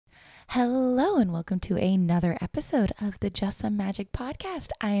Hello and welcome to another episode of the Just Some Magic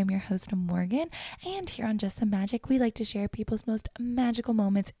podcast. I am your host, Morgan, and here on Just Some Magic, we like to share people's most magical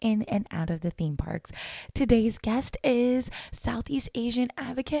moments in and out of the theme parks. Today's guest is Southeast Asian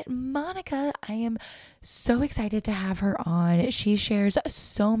advocate Monica. I am so excited to have her on. She shares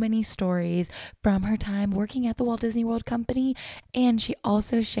so many stories from her time working at the Walt Disney World Company, and she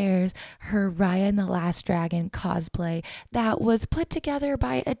also shares her Raya and the Last Dragon cosplay that was put together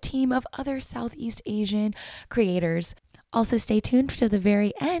by a team of other Southeast Asian creators. Also, stay tuned to the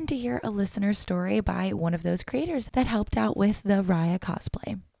very end to hear a listener story by one of those creators that helped out with the Raya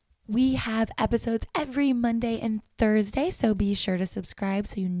cosplay. We have episodes every Monday and Thursday, so be sure to subscribe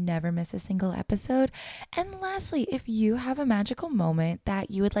so you never miss a single episode. And lastly, if you have a magical moment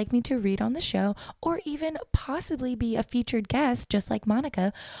that you would like me to read on the show, or even possibly be a featured guest, just like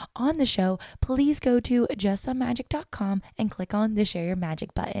Monica, on the show, please go to justsomemagic.com and click on the Share Your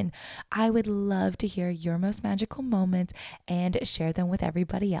Magic button. I would love to hear your most magical moments and share them with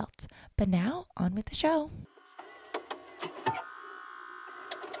everybody else. But now, on with the show.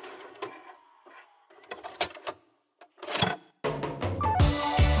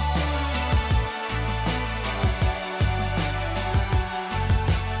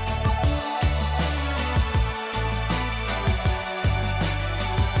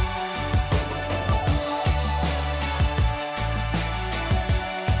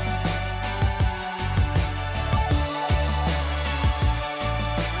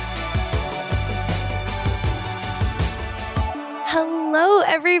 Hello,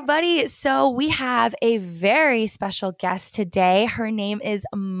 everybody. So we have a very special guest today. Her name is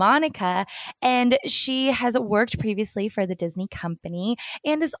Monica, and she has worked previously for the Disney Company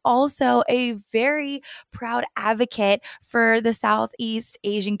and is also a very proud advocate for the Southeast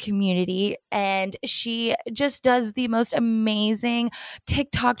Asian community. And she just does the most amazing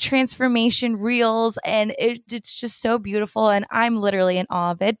TikTok transformation reels, and it's just so beautiful. And I'm literally in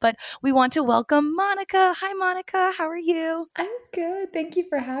awe of it. But we want to welcome Monica. Hi, Monica. How are you? I'm good. Thank you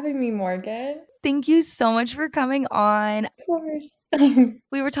for having me, Morgan. Thank you so much for coming on. Of course.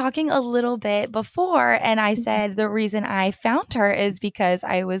 We were talking a little bit before, and I said the reason I found her is because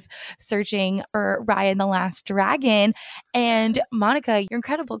I was searching for Raya and the Last Dragon, and Monica, your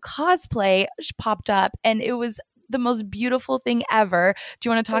incredible cosplay popped up, and it was the most beautiful thing ever. Do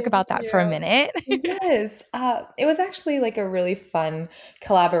you want to talk about that for a minute? Yes. It was actually like a really fun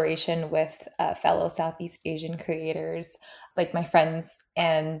collaboration with fellow Southeast Asian creators, like my friends.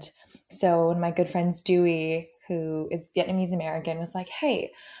 And so one of my good friends, Dewey, who is Vietnamese American, was like,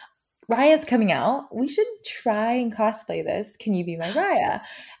 hey, Raya's coming out. We should try and cosplay this. Can you be my Raya?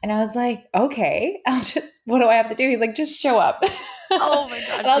 And I was like, okay, what do I have to do? He's like, just show up. Oh my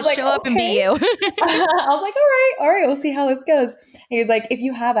gosh, And I was just like, show up and be okay. you. I was like, all right, we'll see how this goes. And he was like, if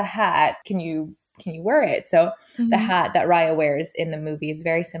you have a hat, can you wear it? So the hat that Raya wears in the movie is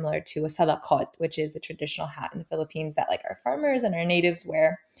very similar to a salakot, which is a traditional hat in the Philippines that like our farmers and our natives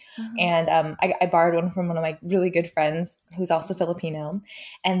wear. And I borrowed one from one of my really good friends who's also Filipino.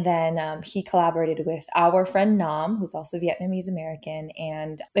 And then he collaborated with our friend Nam, who's also Vietnamese American.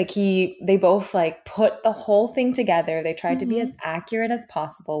 And like they both like put the whole thing together. They tried to be as accurate as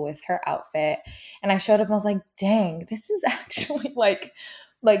possible with her outfit. And I showed up and I was like, dang, this is actually like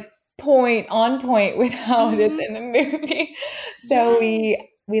on point with how it is in the movie. So we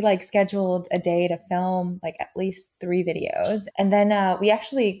like scheduled a day to film like at least 3 videos. And then we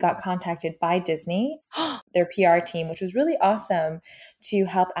actually got contacted by Disney, their PR team, which was really awesome, to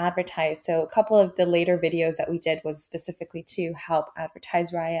help advertise. So a couple of the later videos that we did was specifically to help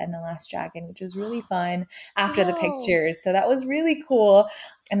advertise Raya and the Last Dragon, which was really fun after the pictures. So that was really cool.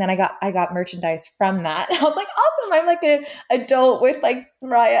 And then I got merchandise from that. I was like, awesome. I'm like an adult with like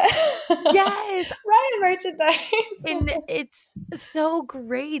Raya. Yes. Raya merchandise. And it's so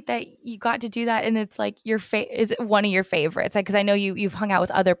great that you got to do that. And it's like is it one of your favorites? Like, cause I know you've hung out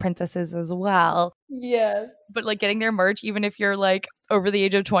with other princesses as well. Yes. But like getting their merch, even if you're like over the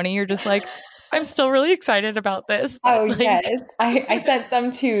age of 20, you're just like, I'm still really excited about this. But yes. I sent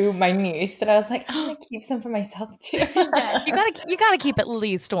some to my niece, but I was like, I'm gonna keep some for myself too. Yes, you gotta keep at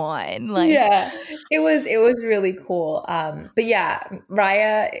least one. Yeah, it was really cool. But yeah,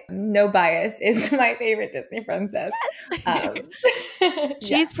 Raya, no bias, is my favorite Disney princess.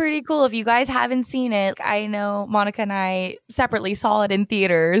 She's pretty cool. If you guys haven't seen it, I know Monica and I separately saw it in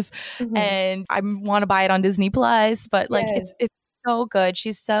theaters, and I want to buy it on Disney Plus. But like, it's so good.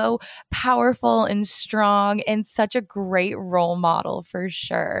 She's so powerful and strong and such a great role model for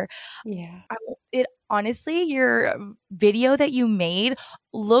sure. Yeah. It honestly, your video that you made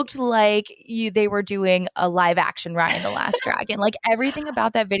looked like they were doing a live action Raya and the Last Dragon. Like everything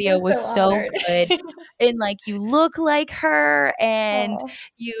about that video I'm was so honored. good. And like you look like her, and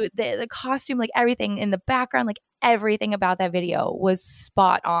Oh. the costume, like everything in the background, like everything about that video was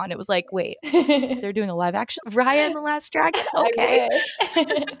spot on. It was like, wait, they're doing a live action Raya and the Last Dragon? Okay. I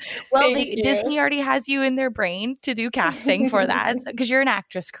wish. Well, Thank Disney you. already has you in their brain to do casting for that because you're an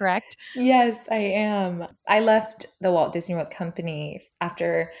actress, correct? Yes, I am. I left the Walt Disney World Company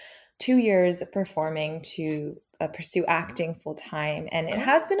after 2 years of performing to pursue acting full time. And it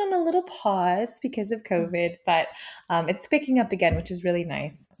has been on a little pause because of COVID, but it's picking up again, which is really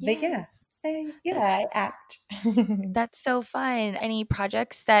nice. But Yeah. I act. That's so fun. Any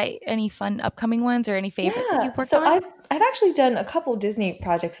fun upcoming ones or any favorites that you've worked So on? I've actually done a couple Disney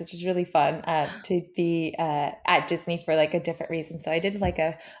projects, which is really fun to be at Disney for like a different reason. So I did like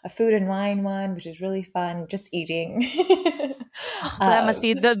a food and wine one, which is really fun, just eating. Oh, that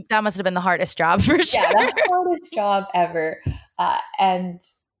must have been the hardest job for sure. Yeah, the hardest job ever.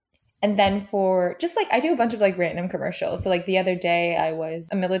 And then for just like I do a bunch of like random commercials. So like the other day I was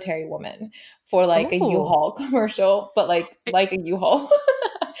a military woman for like a Oh, U-Haul commercial, but like a U-Haul.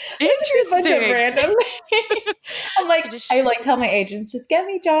 Just a bunch of interesting. random things. I'm like, Just I like tell my agents, just get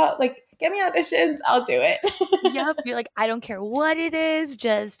me auditions, I'll do it. Yep. You're like, I don't care what it is,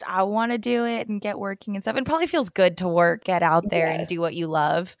 just I want to do it and get working and stuff. And probably feels good to get out there and Yes. do what you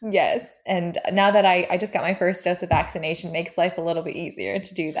love. Yes. And now that I just got my first dose of vaccination, makes life a little bit easier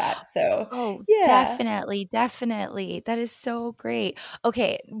to do that. So Oh, yeah. definitely. Definitely. That is so great.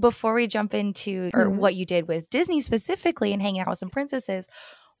 Okay. Before we jump into Mhm. what you did with Disney specifically and hanging out with some princesses,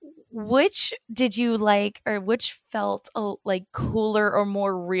 which did you like, or which felt like cooler or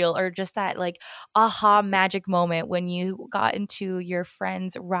more real, or just that like aha magic moment when you got into your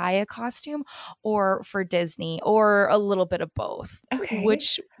friend's Raya costume, or for Disney, or a little bit of both? Okay.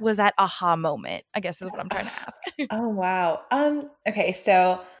 Which was that aha moment, I guess, is what I'm trying to ask. Oh wow. Okay,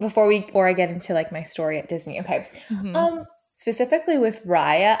 so before I get into like my story at Disney, okay. Mhm. Um Specifically with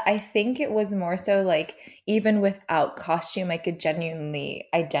Raya, I think it was more so like even without costume, I could genuinely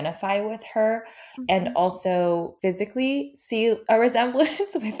identify with her and Mhm. also physically see a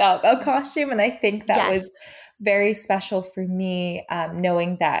resemblance without a costume. And I think that Yes. was very special for me,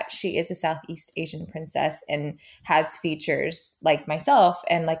 knowing that she is a Southeast Asian princess and has features like myself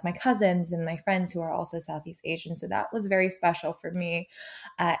and like my cousins and my friends who are also Southeast Asian. So that was very special for me.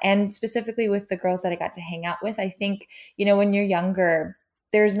 And specifically with the girls that I got to hang out with, I think, when you're younger,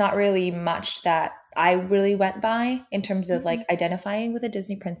 there's not really much that I really went by in terms of like identifying with a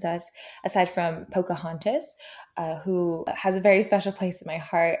Disney princess, aside from Pocahontas, who has a very special place in my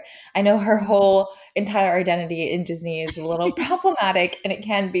heart. I know her whole entire identity in Disney is a little problematic, and it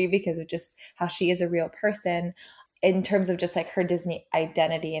can be because of just how she is a real person. In terms of just like her Disney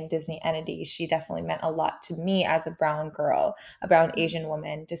identity and Disney entity, she definitely meant a lot to me as a brown girl, a brown Asian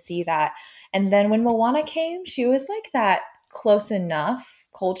woman, to see that. And then when Moana came, she was like that close enough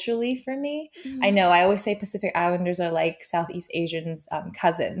culturally for me. I Mhm. know I always say Pacific Islanders are like Southeast Asians'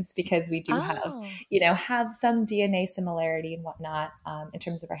 cousins, because we do Oh. have some DNA similarity and whatnot, in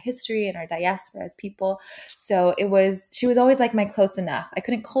terms of our history and our diaspora as people. So she was always like my close enough. I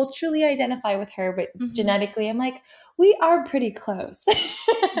couldn't culturally identify with her, but Mhm. genetically, I'm like, we are pretty close. And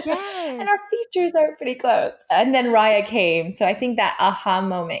Yes. our features are pretty close. And then Raya came. So I think that aha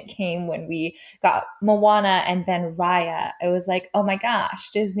moment came when we got Moana and then Raya. It was like, oh my gosh,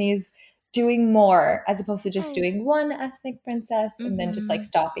 Disney's doing more as opposed to just Yes. doing one ethnic princess and then just like Mhm.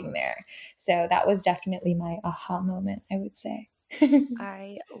 stopping there. So that was definitely my aha moment, I would say.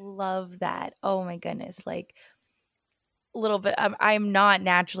 I love that. Oh my goodness. Like little bit I'm not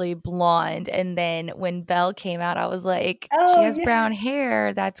naturally blonde, and then when Belle came out, I was like, she Oh has brown yeah.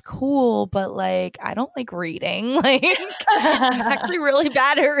 hair, that's cool, but like I don't like reading. Like I'm actually really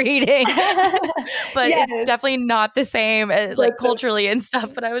bad at reading. But it's Yes. definitely not the same like But culturally and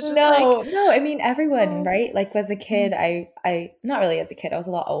stuff, but I was just like, no, I mean everyone, oh. right? Like as a kid, Mhm. I not really as a kid, I was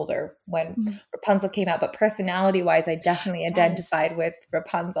a lot older when Mhm. Rapunzel came out, but personality wise, I definitely Yes. identified with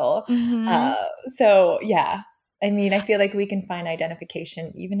Rapunzel. Mhm. Uh, so yeah, I mean, I feel like we can find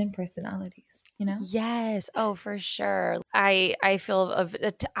identification even in personalities, you know? Yes. Oh, for sure. I feel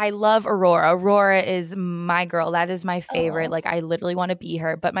I love Aurora. Aurora is my girl. That is my favorite. Oh, Like I literally want to be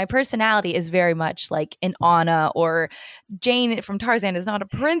her. But my personality is very much like an Anna, or Jane from Tarzan is not a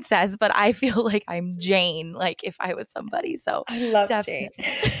princess, but I feel like I'm Jane, like if I was somebody. So I love Jane.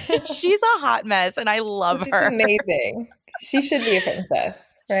 definitely. She's a hot mess and I love She's her. amazing. She should be a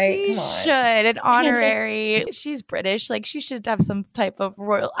princess. right? She Come on. should. An honorary. She's British. Like, she should have some type of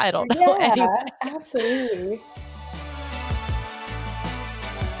royal, I don't know. Yeah, Anyway. absolutely.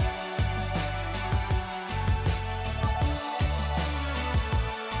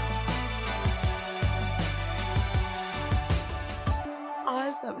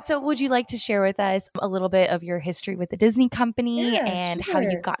 Awesome. So would you like to share with us a little bit of your history with the Disney company Yeah, and how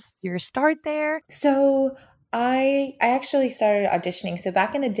you sure. got your start there? So I actually started auditioning. So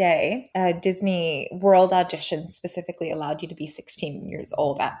back in the day, Disney World auditions specifically allowed you to be 16 years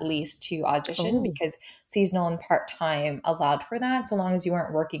old at least to audition Oh, because seasonal and part-time allowed for that. So long as you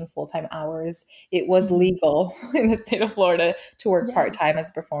weren't working full-time hours, it was mhm. legal in the state of Florida to work Yes. part-time as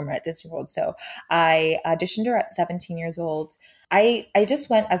a performer at Disney World. So I auditioned her at 17 years old. I just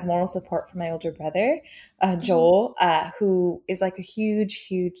went as moral support for my older brother, Mhm. Joel, who is like a huge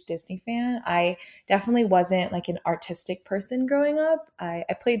Disney fan. I definitely wasn't like an artistic person growing up. I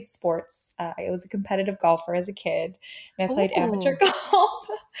played sports. I was a competitive golfer as a kid, and I played amateur Oh, golf.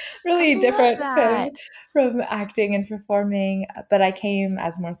 I Really love different that. from acting and performing. But I came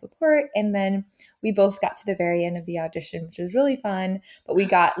as more support, and then we both got to the very end of the audition, which was really fun. But we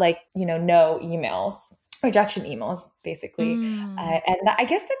got like no emails. Rejection emails, basically. Mm. And I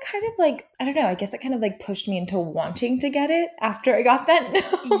guess that kind of like, I don't know, I guess that kind of like pushed me into wanting to get it after I got that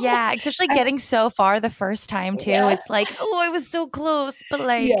no. Yeah, especially getting so far the first time too. Yeah. It's like, oh, I was so close, but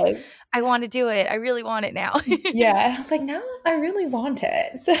like, Yes. I want to do it. I really want it now. Yeah. And I was like, now I really want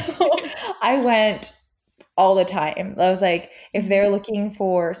it. So I went all the time. I was like, if Mhm. they're looking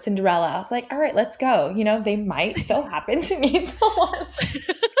for Cinderella, I was like, all right, let's go. They might so happen to need someone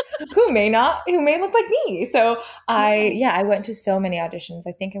who may look like me. So Yeah. I went to so many auditions.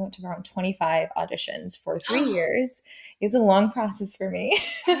 I think I went to around 25 auditions for 3 years. It's a long process for me.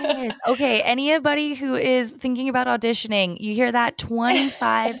 Yes. Okay. Anybody who is thinking about auditioning, you hear that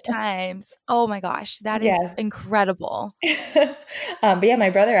 25 times. Oh my gosh, that is Yes. incredible. But yeah,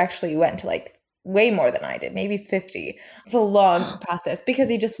 my brother actually went to like way more than I did, maybe 50. It's a long process because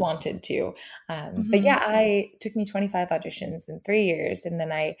he just wanted to. But Mhm. yeah, I took me 25 auditions in 3 years. And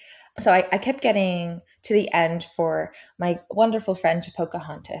then I kept getting to the end for my wonderful friend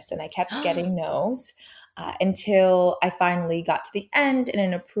Pocahontas, and I kept getting no's. Until I finally got to the end and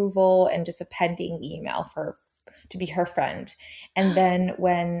an approval and just a pending email for to be her friend. And then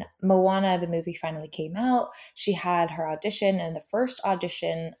when Moana, the movie, finally came out, she had her audition. And the first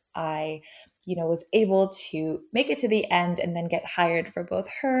audition, I was able to make it to the end and then get hired for both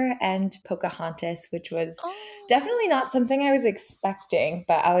her and Pocahontas, which was Oh. definitely not something I was expecting.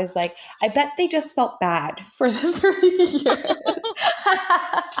 But I was like, I bet they just felt bad for the 3 years.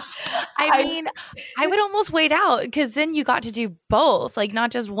 I I mean, I would almost wait out because then you got to do both, like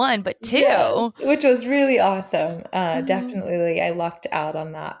not just one, but Yes, two. which was really awesome. Mhm. Definitely, I lucked out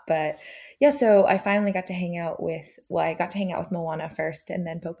on that. But yeah, so I finally got to hang out with, well, I got to hang out with Moana first and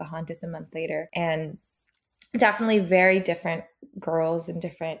then Pocahontas a month later. And definitely very different girls and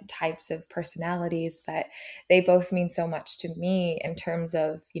different types of personalities, but they both mean so much to me in terms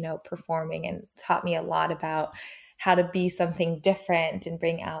of, performing, and taught me a lot about how to be something different and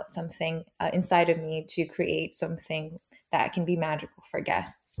bring out something inside of me to create something that can be magical for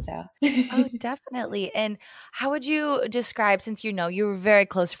guests. So, Oh, definitely. And how would you describe, since you were very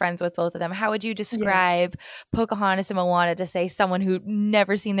close friends with both of them, how would you yeah. describe Pocahontas and Moana to say someone who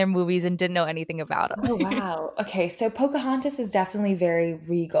never seen their movies and didn't know anything about Oh, them? wow. Okay, so Pocahontas is definitely very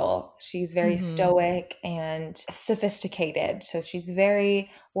regal. She's very Mhm. stoic and sophisticated. So she's very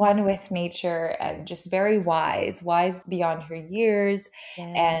one with nature and just very wise beyond her years.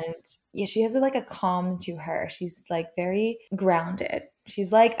 And Yes. yeah, she has like a calm to her. She's like very grounded.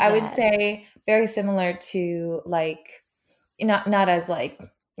 She's like, I would Yes. say, very similar to like, not as like,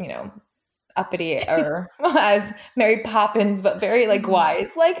 you know, uppity or as Mary Poppins, but very like Mhm.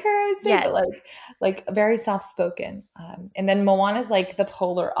 wise like her, I would say, but Yes. like very soft spoken. And then Moana's like the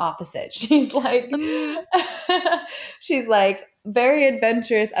polar opposite. She's like Mm. she's like very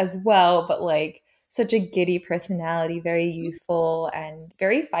adventurous as well, but like such a giddy personality, very youthful and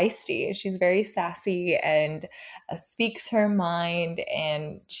very feisty. She's very sassy and speaks her mind.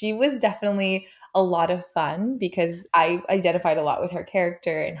 And she was definitely a lot of fun because I identified a lot with her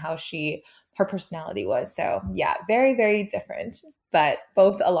character and how her personality was. So yeah, very, very different, but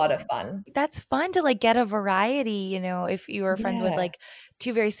both a lot of fun. That's fun to like get a variety, if you were friends with Yeah. like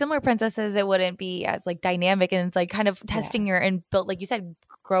two very similar princesses, it wouldn't be as like dynamic, and it's like kind of Yeah. testing and built, like you said,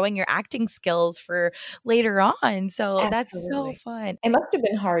 growing your acting skills for later on. So that's so Absolutely. fun. It must have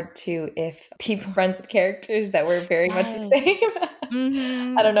been hard too if people friends with characters that were very much the Yes. same.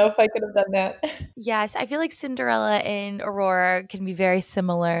 I don't know if I could have done that. Yes, I feel like Cinderella and Aurora can be very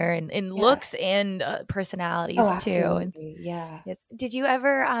similar in looks Yes. and personalities Oh, too. And absolutely. Yeah. yes. Did you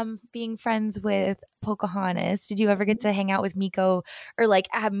ever, being friends with Pocahontas, did you ever get to hang out with Miko or like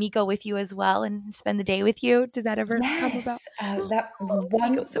have Miko with you as well and spend the day with you? Did that ever come about? Yes, that one,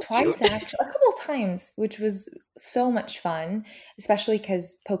 Miko's so cute. twice actually, a couple of times, which was so much fun, especially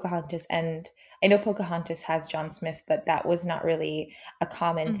because Pocahontas and I know Pocahontas has John Smith, but that was not really a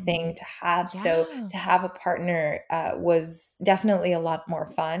common thing to have. So Yeah. to have a partner was definitely a lot more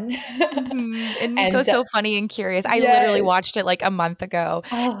fun. And And Miko's so funny and curious. I literally yes, watched it like a month ago,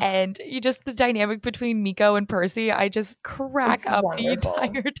 oh, and you just the dynamic between Miko and Percy, I just crack it's up the wonderful.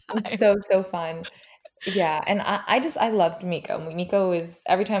 entire It's time. so fun. Yeah, and I loved Miko. Miko is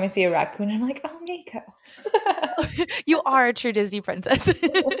every time I see a raccoon, I'm like, oh, Miko. You are a true Disney princess. Oh,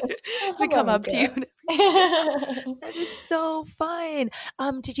 They hello, come up to you. Miko. That is so fun.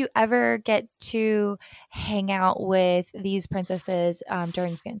 Did you ever get to hang out with these princesses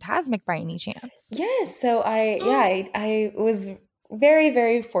during Fantasmic by any chance? Yes, so I was very,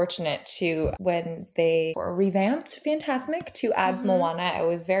 very fortunate to when they revamped Fantasmic to add Mm-hmm. Moana. I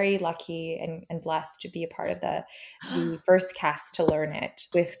was very lucky and blessed to be a part of the first cast to learn it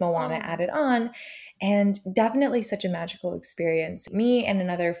with Moana Oh, added on. And definitely such a magical experience. Me and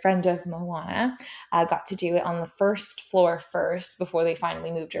another friend of Moana got to do it on the first floor first before they finally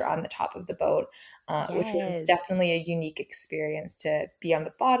moved her on the top of the boat, which was yes. definitely a unique experience to be on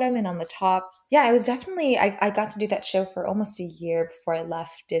the bottom and on the top. Yeah, I was definitely, I got to do that show for almost a year before I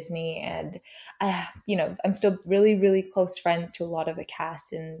left Disney. And I'm still really, really close friends to a lot of the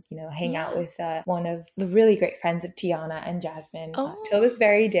cast and, hang out Yeah. with one of the really great friends of Tiana and Jasmine till Oh. this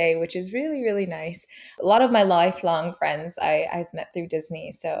very day, which is really, really nice. A lot of my lifelong friends I've met through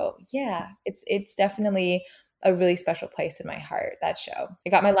Disney. So yeah, it's definitely a really special place in my heart, that show. I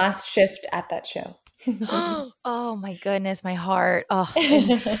got my last shift at that show. Oh my goodness, my heart. Oh,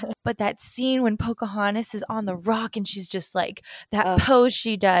 but that scene when Pocahontas is on the rock and she's just like that Oh, pose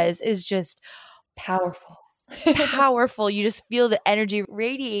she does is just powerful. powerful. You just feel the energy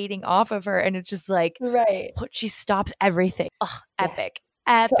radiating off of her and it's just like Right. she stops everything. Oh, Yes. epic.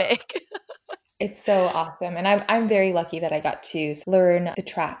 So Epic. it's so awesome. And I'm very lucky that I got to learn the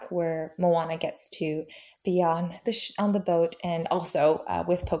track where Moana gets to be on on the boat and also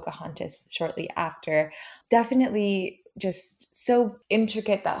with Pocahontas shortly after. Definitely just so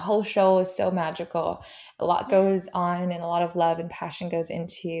intricate. That whole show is so magical. A lot Yeah. goes on and a lot of love and passion goes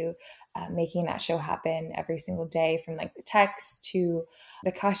into making that show happen every single day, from like the text to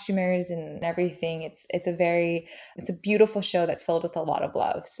the costumers and everything. It's a beautiful show that's filled with a lot of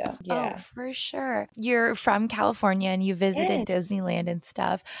love. So Oh, yeah. for sure. You're from California and you visited Yes. Disneyland and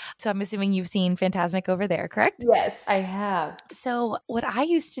stuff. So I'm assuming you've seen Fantasmic over there, correct? Yes, I have. So what I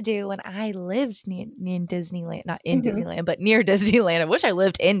used to do when I lived near Disneyland, not in Mhm. Disneyland, but near Disneyland. I wish I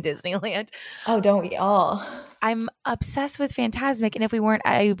lived in Disneyland. Oh, don't we all? I'm obsessed with Fantasmic, and if we weren't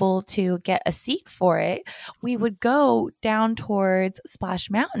able to get a seat for it, we would go down towards Splash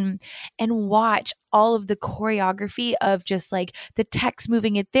Mountain and watch all of the choreography of just like the text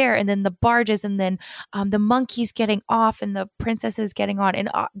moving it there, and then the barges, and then the monkeys getting off, and the princesses getting on, and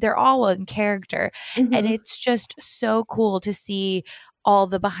they're all in character, and Mhm. it's just so cool to see all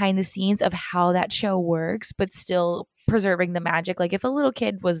the behind the scenes of how that show works, but still preserving the magic. Like if a little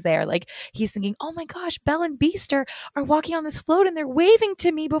kid was there, like he's thinking, oh my gosh, Belle and Beast are walking on this float and they're waving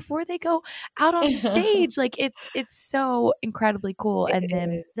to me before they go out on stage. Like it's so incredibly cool. It And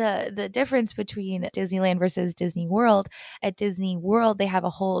then is. the difference between Disneyland versus Disney World, at Disney World they have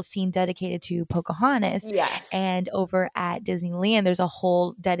a whole scene dedicated to Pocahontas, Yes. and over at Disneyland there's a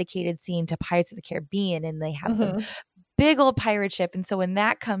whole dedicated scene to Pirates of the Caribbean, and they have the Mhm. big old pirate ship. And so when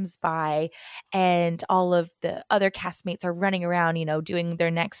that comes by and all of the other castmates are running around, doing their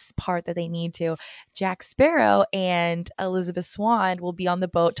next part that they need to, Jack Sparrow and Elizabeth Swann will be on the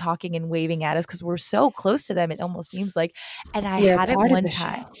boat talking and waving at us because we're so close to them. It almost seems like, and I You're a had it part of one the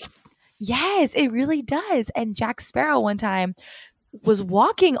time. show. Yes, it really does. And Jack Sparrow one time was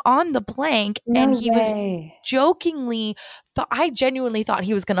walking on the plank No and he was way. jokingly I genuinely thought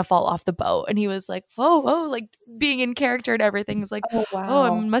he was gonna fall off the boat, and he was like, oh, like being in character and everything. He's like, Oh, oh, it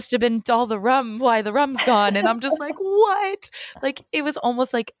wow. must have been all the rum, why the rum's gone. And I'm just like, what? Like it was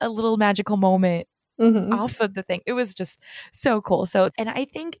almost like a little magical moment Mhm. off of the thing. It was just so cool. So, and I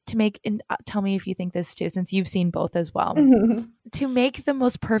think to make, and tell me if you think this too, since you've seen both as well, Mhm. to make the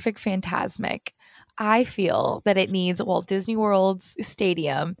most perfect Fantasmic, I feel that it needs Walt Disney World's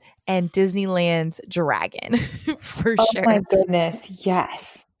stadium and Disneyland's dragon for Oh my sure. goodness.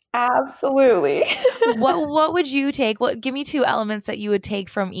 Yes. Absolutely. What would you take? Give me two elements that you would take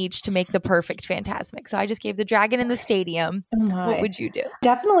from each to make the perfect Fantasmic. So I just gave the dragon in the stadium. Oh What my. would you do?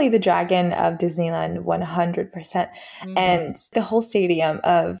 Definitely the dragon of Disneyland, 100%. Mm-hmm. And the whole stadium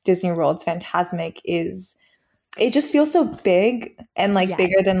of Disney World's Fantasmic is, it just feels so big and like Yes.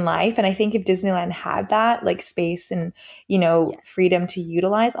 bigger than life. And I think if Disneyland had that like space and, Yes. freedom to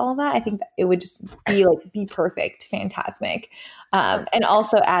utilize all of that, I think that it would just be perfect, Fantasmic. And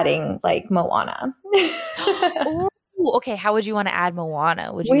also adding like Moana. Ooh, okay. How would you want to add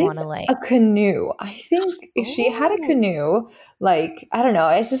Moana? Would you With want to like? a canoe. I think if she had a Ooh. canoe, like, I don't know,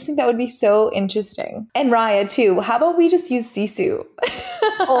 I just think that would be so interesting. And Raya too. How about we just use Sisu?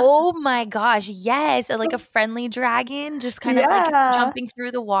 Oh my gosh, yes. Like a friendly dragon, just kind of like Yeah. jumping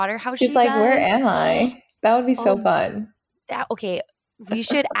through the water. How She's she like, where does. am I? That would be so Oh, fun. okay. We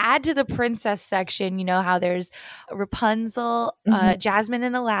should add to the princess section, you know how there's Rapunzel, Mhm. Jasmine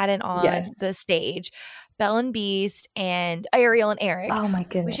and Aladdin on Yes. the stage, Belle and Beast, and Ariel and Eric. Oh my We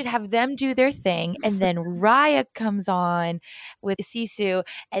goodness. should have them do their thing. And then Raya comes on with Sisu.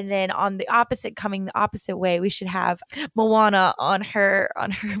 And then coming the opposite way, we should have Moana on her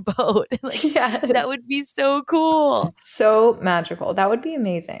boat. Like Yes. that would be so cool. So magical. That would be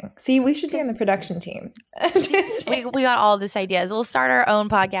amazing. See, we should be on the production team. We got all this ideas. We'll start our own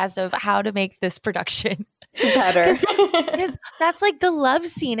podcast of how to make this production Better. because that's like the love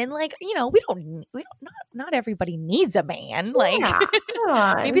scene, and like we don't not everybody needs a man. Like Yeah, come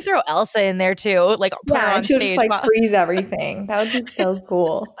on. maybe throw Elsa in there too. Like put her Yeah, on and she'll stage. just like freeze everything. That would be so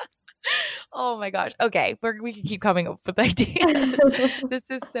cool. Oh my gosh. Okay. We can keep coming up with ideas. This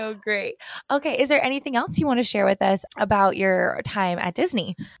is so great. Okay. Is there anything else you want to share with us about your time at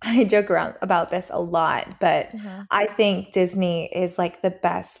Disney? I joke around about this a lot, but I think Disney is like the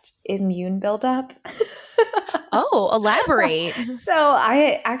best immune buildup. Oh, elaborate. So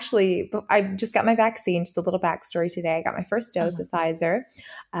I just got my vaccine. Just a little backstory today. I got my first dose of Pfizer,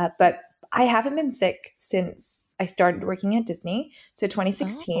 but I haven't been sick since I started working at Disney. So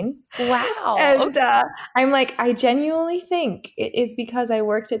 2016. Oh, wow. And I'm like, I genuinely think it is because I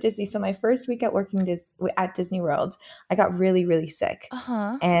worked at Disney. So my first week at working at Disney World, I got really, really sick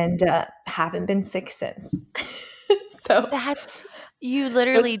and haven't been sick since. So that's you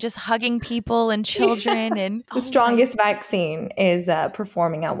literally just hugging people and children and the strongest vaccine is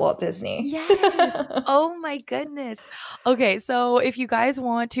performing at Walt Disney. Yes. Oh my goodness. Okay, so if you guys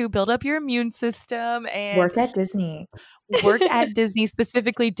want to build up your immune system and work at Disney,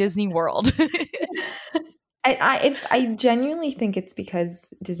 specifically Disney World. I genuinely think it's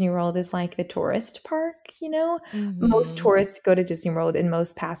because Disney World is like the tourist park, Most tourists go to Disney World and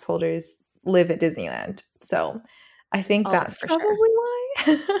most pass holders live at Disneyland. So I think that's probably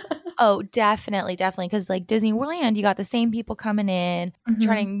why. Oh, definitely. Because like Disneyland, you got the same people coming in,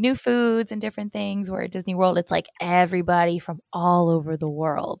 trying new foods and different things, where at Disney World, it's like everybody from all over the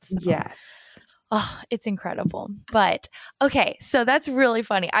world. So. Yes. Oh, it's incredible. But okay, so that's really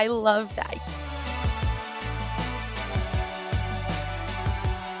funny. I love that.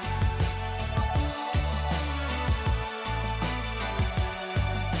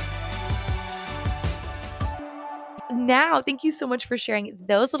 Now, thank you so much for sharing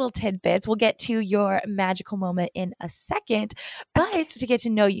those little tidbits. We'll get to your magical moment in a second. But to get to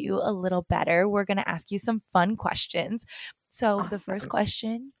know you a little better, we're going to ask you some fun questions. So the first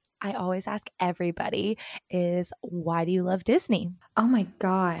question I always ask everybody is, why do you love Disney? Oh my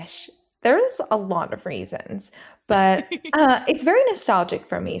gosh. There's a lot of reasons, but it's very nostalgic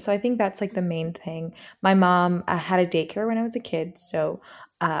for me. So I think that's like the main thing. My mom had a daycare when I was a kid. So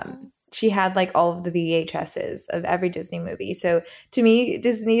she had like all of the VHSs of every Disney movie. So to me,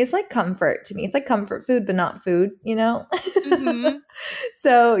 Disney is like comfort to me. It's like comfort food, but not food,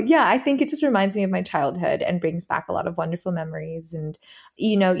 So yeah, I think it just reminds me of my childhood and brings back a lot of wonderful memories and,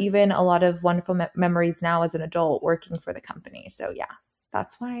 even a lot of wonderful memories now as an adult working for the company. So yeah,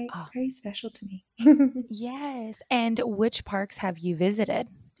 that's why it's very special to me. Yes. And which parks have you visited?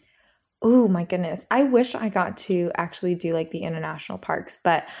 Oh my goodness. I wish I got to actually do like the international parks,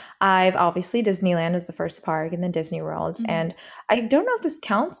 but I've obviously Disneyland was the first park and then Disney World. And I don't know if this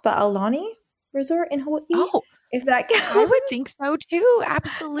counts, but Aulani Resort in Hawaii. Oh, if that counts. I would think so too.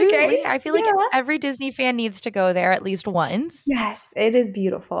 Absolutely. Okay. I feel like every Disney fan needs to go there at least once. Yes, it is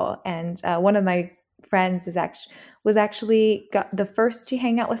beautiful. And one of my friends was actually got the first to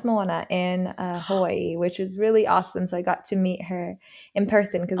hang out with Moana in Hawaii, which is really awesome. So I got to meet her in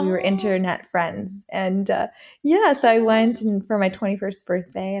person because we were internet friends. And so I went for my 21st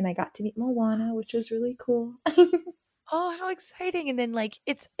birthday and I got to meet Moana, which was really cool. Oh, how exciting. And then like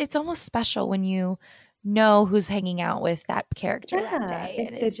it's almost special when you know who's hanging out with that character that Yeah, day.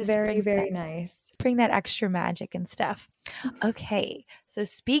 And it it's just very, brings very nice. bring that extra magic and stuff. Okay. So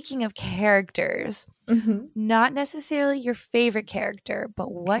speaking of characters, Mhm. not necessarily your favorite character,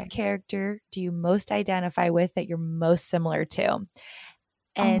 but what Okay. character do you most identify with that you're most similar to?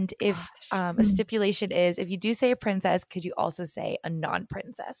 Oh my And if gosh. a stipulation is, if you do say a princess, could you also say a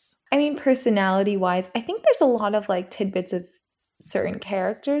non-princess? I mean, personality wise, I think there's a lot of like tidbits of certain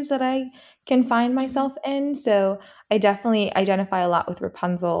characters that I can find myself in. So I definitely identify a lot with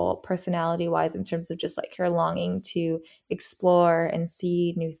Rapunzel personality wise in terms of just like her longing to explore and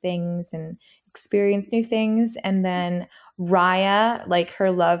see new things and experience new things. And then Raya, like her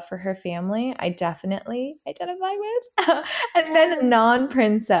love for her family, I definitely identify with. And then Yes. non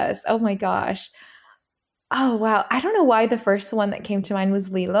princess. Oh my gosh. Oh, wow. I don't know why the first one that came to mind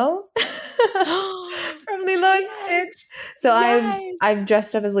was Lilo from Lilo and Yes. Stitch. So Yes. I've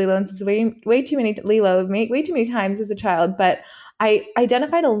dressed up as Lilo and Stitch way too many Lilo way too many times as a child, but I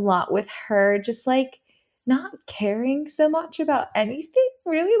identified a lot with her just like not caring so much about anything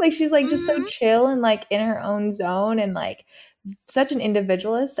really. Like she's like just so Mhm. chill and like in her own zone and like such an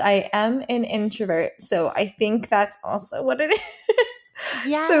individualist. I am an introvert, so I think that's also what it is.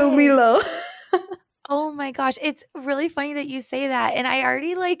 So Yes. Lilo. Oh my gosh, it's really funny that you say that. And I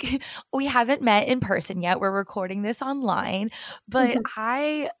already we haven't met in person yet. We're recording this online, but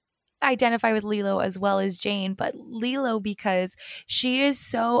I identify with Lilo as well as Jane, but Lilo because she is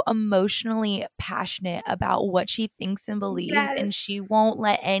so emotionally passionate about what she thinks and believes, and she Yes. won't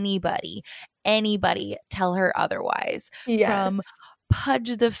let anybody tell her otherwise. From Yes.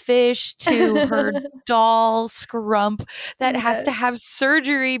 Pudge the fish to her doll Scrump that has to Yes. have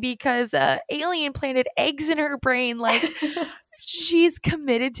surgery because a alien planted eggs in her brain. Like she's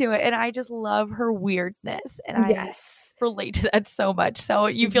committed to it, and I just love her weirdness, and I Yes. relate to that so much. So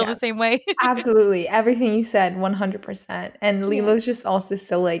you feel the Yeah, same way? absolutely. Everything you said, 100%. And Yes, Lilo's just also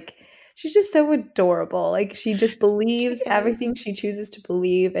so like she's just so adorable. Like she just she believes everything is. she chooses to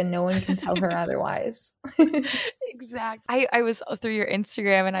believe and no one can tell her otherwise. Exactly. I was through your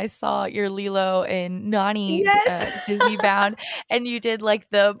Instagram and I saw your Lilo and Nani Yes. Disney Bound, and you did like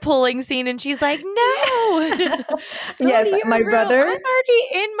the pulling scene, and she's like, "No, go to Yes, your my room. brother. I'm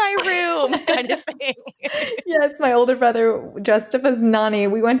already in my room," kind of thing. Yes, my older brother dressed up as Nani.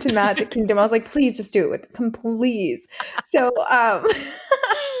 We went to Magic Kingdom. I was like, please just do it with him, please. So,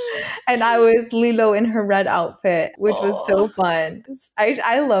 and I was Lilo in her red outfit, which was so Oh. fun.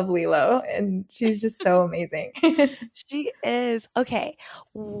 I love Lilo, and she's just so amazing. She is. Okay.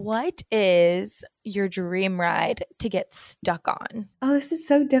 What is your dream ride to get stuck on? Oh, this is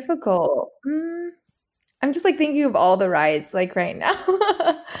so difficult. I'm just like thinking of all the rides like right now.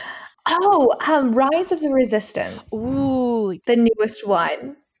 Oh, Rise of the Resistance, Ooh, the newest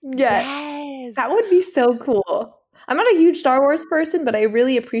one. Yes, that yes. would be so cool. I'm not a huge Star Wars person, but I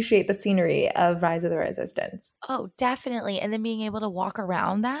really appreciate the scenery of Rise of the Resistance. Oh, definitely. And then being able to walk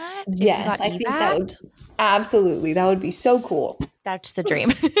around that if you Yes, got I think that would evac, absolutely, that would be so cool. that's the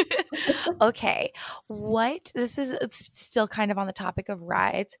dream. Okay. This is it's still kind of on the topic of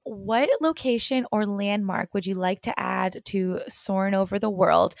rides. What location or landmark would you like to add to Soarin' Over the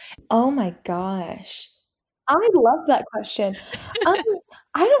World? Oh my gosh. I love that question. Um,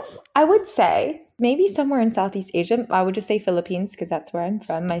 I would say maybe somewhere in Southeast Asia. I would just say Philippines because that's where I'm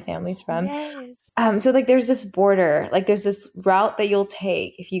from. My family's from. Yes. So like there's this border, like there's this route that you'll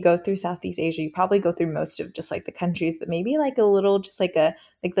take if you go through Southeast Asia. You probably go through most of just like the countries, but maybe like a little just like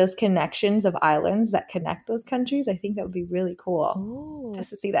those connections of islands that connect those countries. I think that would be really cool Oh. just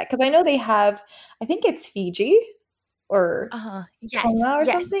to see that. Because I know they have, I think it's Fiji or Uh-huh. Yes. Tonga or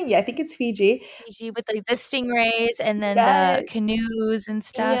Yes. something. Yeah, I think it's Fiji. Fiji with like the stingrays and then the Yes. canoes and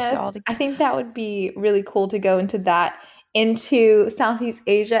stuff Yes, all I together. think that would be really cool to go into Southeast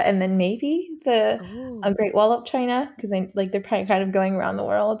Asia and then maybe the Oh. Great Wall of China because they're kind of going around the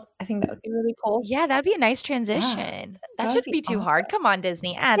world. I think that would be really cool. Yeah, that'd be a nice Yeah, transition. That that would shouldn't be be too hard. awesome. Come on,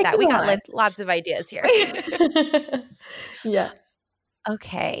 Disney, add Hey, that. come We got on. lots of ideas here. Yes.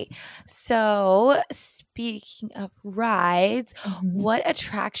 Okay. So, speaking of rides, Mhm. what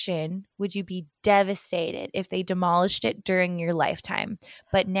attraction would you be devastated if they demolished it during your lifetime?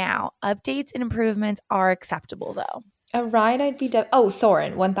 But now, updates and improvements are acceptable though. A ride I'd be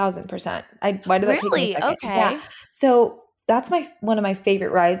Soarin', 1,000%. I Why did that take me Really? a second? Yeah. Okay. So, that's my one of my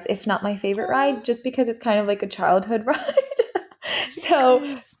favorite rides, if not my favorite Oh, ride, just because it's kind of like a childhood ride. So,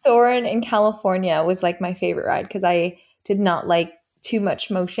 yes. Soarin' in California was, like, my favorite ride because I did not like too much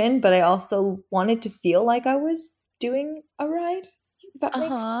motion, but I also wanted to feel like I was doing a ride. That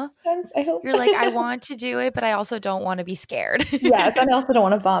makes Uh-huh. sense, I hope. You're like, I want to do it, but I also don't want to be scared. Yes, and I also don't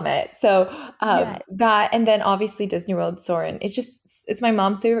want to vomit. So Yes. that, and then obviously Disney World Soarin'. It's my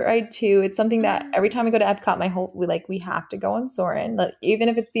mom's favorite ride too. It's something that Mhm. every time we go to Epcot, we have to go on Soarin', like even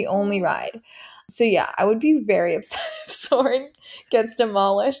if it's the only ride. So yeah, I would be very upset if Soarin' gets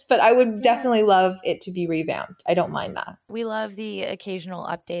demolished, but I would Yeah. definitely love it to be revamped. I don't mind that. We love the occasional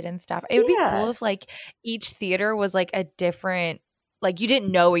update and stuff. It would be cool if Yes. like each theater was like a different, like you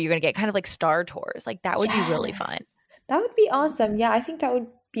didn't know what you're gonna get, kind of like Star Tours. Like that would be really fun. Yes. That would be awesome. Yeah, I think that would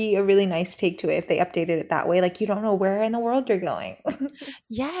be a really nice take to it if they updated it that way. Like you don't know where in the world you're going.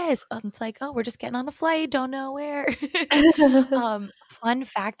 Yes. It's like, oh, we're just getting on a flight, don't know where. Fun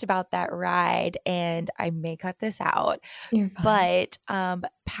fact about that ride, and I may cut this out, You're fine. but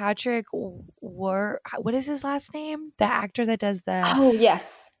Patrick what is his last name? The actor that does Oh,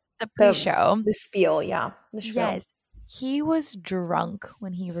 yes. the pre-show. The spiel, yeah. The spiel. Yes. He was drunk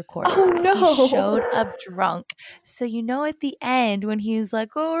when he recorded Oh, that. no. He showed up drunk. So at the end when he's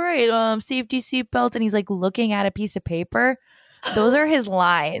like, all right, safety seatbelt, and he's like looking at a piece of paper, those are his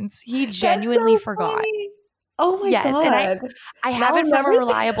lines. He genuinely so forgot. Funny. Oh my yes, God. And I have it from a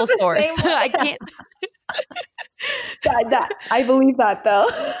reliable source. I can't. I believe that though.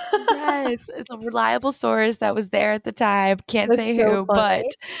 Yes, it's a reliable source that was there at the time. Can't say who, but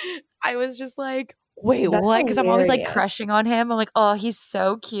I was just like, wait, what? Because I'm always like crushing on him. I'm like, oh, he's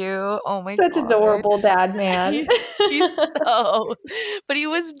so cute. Oh my God. Such adorable dad man. he's so, but he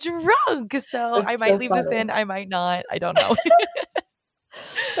was drunk. So I might leave this in. I might not. I don't know.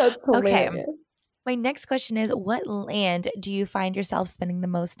 That's hilarious. Okay. My next question is, what land do you find yourself spending the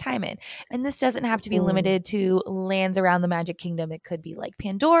most time in? And this doesn't have to be limited to lands around the Magic Kingdom. It could be like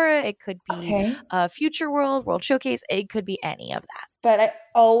Pandora. It could be Future World, World Showcase. It could be any of that. But I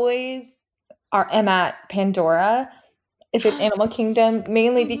always am at Pandora if it's Animal Kingdom,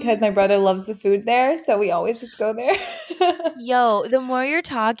 mainly because my brother loves the food there. So we always just go there. Yo, the more you're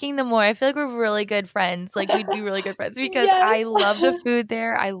talking, the more I feel like we're really good friends. Like we'd be really good friends because I love the food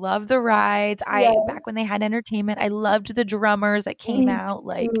there. I love the rides. Back when they had entertainment, I loved the drummers that came out.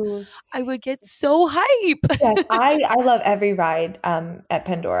 Like I would get so hype. Yes, I love every ride at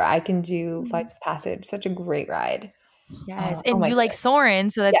Pandora. I can do Flights of Passage. Such a great ride. Yes, and you like Soarin',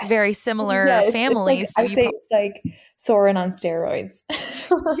 so that's very similar family. I would say it's like Soarin' on steroids.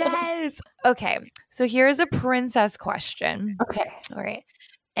 Yes. Okay, so here's a princess question. Okay. All right.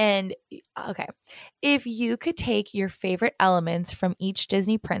 And if you could take your favorite elements from each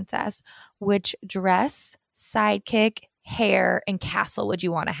Disney princess, which dress, sidekick, hair, and castle would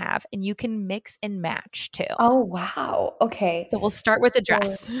you want to have? And you can mix and match too. Oh, wow. Okay. So we'll start with the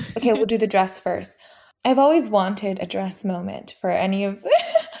dress. Okay, we'll do the dress first. I've always wanted a dress moment for any of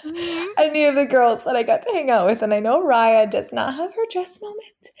the girls that I got to hang out with. And I know Raya does not have her dress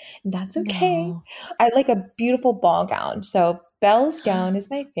moment. That's okay. No. I like a beautiful ball gown. So Belle's gown is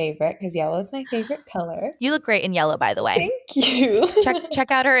my favorite because yellow is my favorite color. You look great in yellow, by the way. Thank you.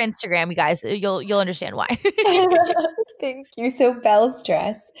 Check out her Instagram, you guys. You'll understand why. Thank you. So Belle's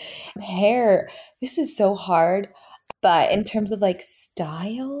dress. Hair. This is so hard. But in terms of like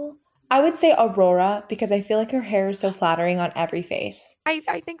style, I would say Aurora because I feel like her hair is so flattering on every face. I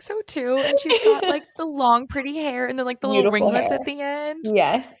think so too. And she's got like the long, pretty hair and then like the beautiful little ringlets at the end.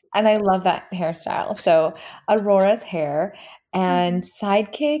 Yes. And I love that hairstyle. So Aurora's hair and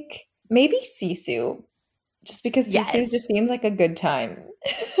sidekick, maybe Sisu. Just because Sisu just seems like a good time.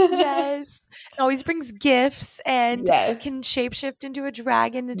 Yes. Always brings gifts and can shapeshift into a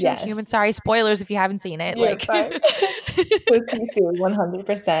dragon, into a human. Sorry, spoilers if you haven't seen it. You're fine. So Sisu,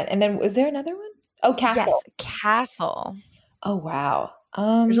 100%. And then was there another one? Oh, Castle. Yes, Castle. Oh, wow.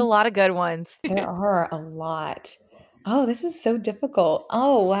 There's a lot of good ones. There are a lot. Oh, this is so difficult.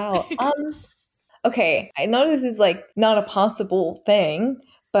 Oh, wow. Okay, I know this is like not a possible thing,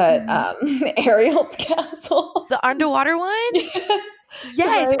 but Ariel's castle. The underwater one?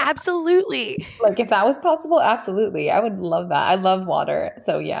 Yes, absolutely. Like if that was possible, absolutely. I would love that. I love water.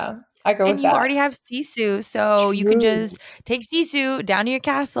 So yeah, I go with that. And you already have Sisu, so you can just take Sisu down to your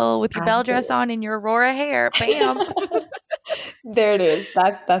castle with your Belle dress on and your Aurora hair. Bam. There it is.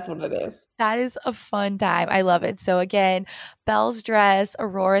 That's what it is. That is a fun time. I love it. So again, Belle's dress,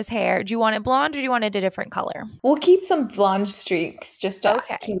 Aurora's hair. Do you want it blonde or do you want it a different color? We'll keep some blonde streaks just to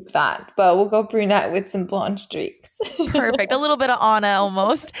keep that. But we'll go brunette with some blonde streaks. Perfect. A little bit of Anna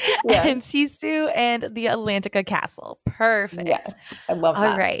almost. Yeah. And Sisu and the Atlantica Castle. Perfect. Yes. I love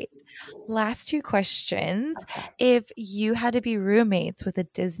that. All right. Last two questions. Okay. If you had to be roommates with a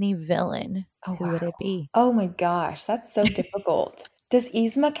Disney villain, who would it be? Oh my gosh, that's so difficult. Does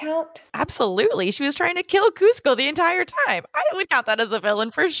Yzma count? Absolutely. She was trying to kill Cusco the entire time. I would count that as a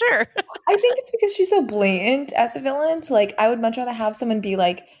villain for sure. I think it's because she's so blatant as a villain. So like I would much rather have someone be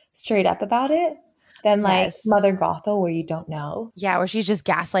like straight up about it than like Yes. Mother Gothel where you don't know. Yeah, where she's just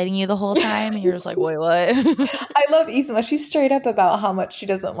gaslighting you the whole time and you're just like, wait, what? I love Yzma. She's straight up about how much she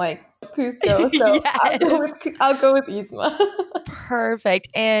doesn't like Cusco. So Yes. I'll go with Yzma. Perfect.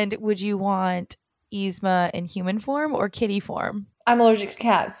 And would you want Yzma in human form or kitty form? I'm allergic to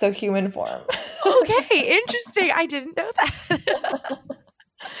cats, so human form. Okay, interesting. I didn't know that.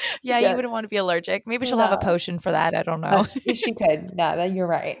 Yeah, Yes. you wouldn't want to be allergic. Maybe she'll have a potion for that. I don't know. She could. No, you're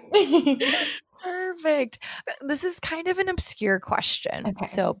right. Perfect. This is kind of an obscure question. Okay.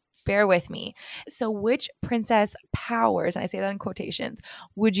 So bear with me. So which princess powers, and I say that in quotations,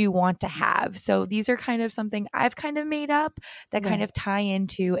 would you want to have? So these are kind of something I've kind of made up that kind of tie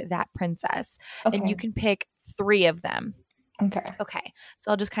into that princess. Okay. And you can pick 3 of them. Okay.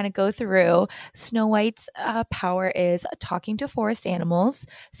 So I'll just kind of go through. Snow White's power is talking to forest animals.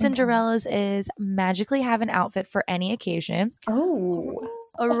 Cinderella's is magically have an outfit for any occasion. Oh.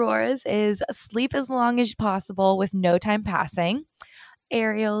 Aurora's is sleep as long as possible with no time passing.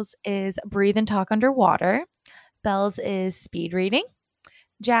 Ariel's is breathe and talk underwater. Belle's is speed reading.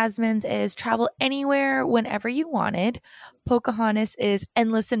 Jasmine's is travel anywhere whenever you wanted. Pocahontas is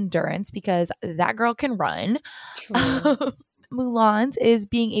endless endurance because that girl can run. True. Mulan's is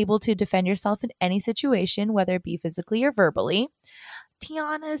being able to defend yourself in any situation, whether it be physically or verbally.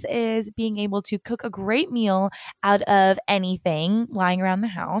 Tiana's is being able to cook a great meal out of anything lying around the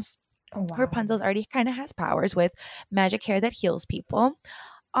house. Oh, wow. Rapunzel's already kind of has powers with magic hair that heals people.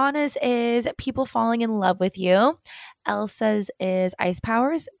 Anna's is people falling in love with you. Elsa's is ice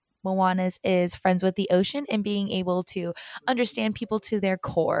powers. Moana's is friends with the ocean and being able to understand people to their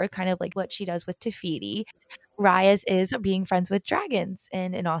core, kind of like what she does with Te Fiti. Raya's is being friends with dragons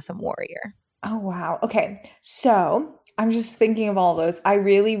and an awesome warrior. Oh, wow. Okay. So I'm just thinking of all those. I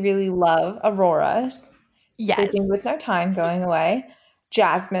really, really love Aurora's. Yes. Sleeping with no time, going away.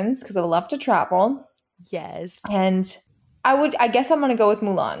 Jasmine's, because I love to travel. Yes. And I guess I'm going to go with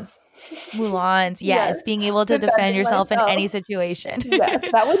Mulan's. Mulan's, yes. Being able to defend yourself in any situation. Yes.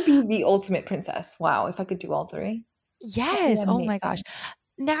 That would be the ultimate princess. Wow. If I could do all 3. Yes. Oh my gosh.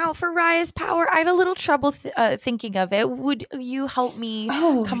 Now for Raya's power, I had a little trouble thinking of it. Would you help me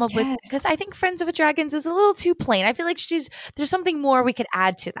come up with, because I think Friends with Dragons is a little too plain. I feel like there's something more we could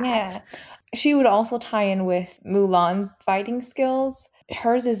add to that. Yeah. She would also tie in with Mulan's fighting skills.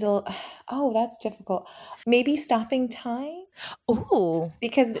 Hers is that's difficult. Maybe stopping time. Oh,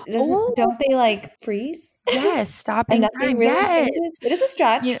 because don't they like freeze? Yes, stopping time. Really yes, it is a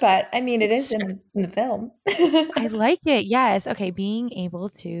stretch, but I mean, it is in the film. I like it. Yes. Okay, being able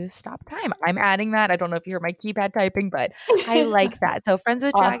to stop time. I'm adding that. I don't know if you heard my keypad typing, but I like that. So, Friends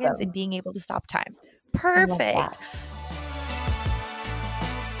with Dragons and being able to stop time. Perfect.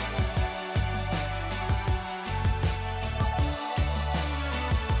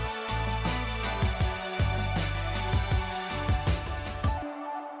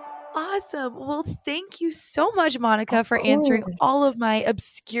 Awesome. Well, thank you so much, Monica, for answering all of my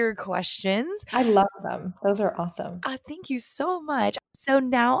obscure questions. I love them. Those are awesome. Thank you so much. So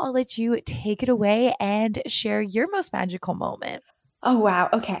now I'll let you take it away and share your most magical moment. Oh, wow.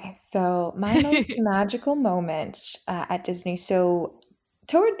 Okay. So my most magical moment at Disney. So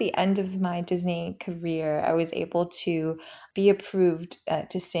toward the end of my Disney career, I was able to be approved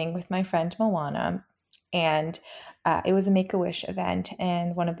to sing with my friend Moana. And it was a Make-A-Wish event.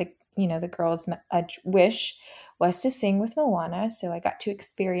 And one of the girls' wish was to sing with Moana. So I got to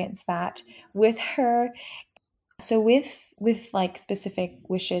experience that with her. So with like specific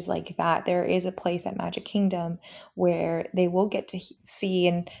wishes like that, there is a place at Magic Kingdom where they will get to see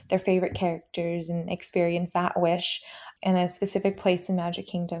and their favorite characters and experience that wish in a specific place in Magic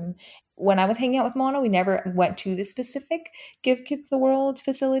Kingdom. When I was hanging out with Moana, we never went to the specific Give Kids the World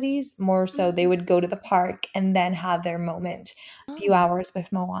facilities. More so, they would go to the park and then have their moment, a few hours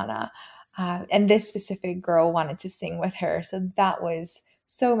with Moana. And this specific girl wanted to sing with her. So that was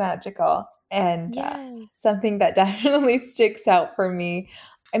so magical and something that definitely sticks out for me.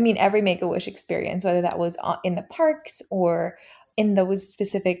 I mean, every Make-A-Wish experience, whether that was in the parks or in those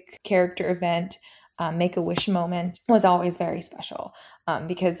specific character event, Make-A-Wish moment was always very special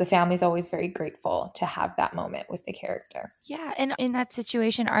because the family's always very grateful to have that moment with the character. Yeah. And in that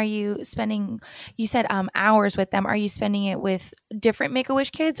situation, are you spending, you said hours with them, are you spending it with different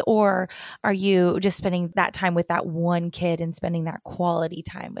Make-A-Wish kids, or are you just spending that time with that one kid and spending that quality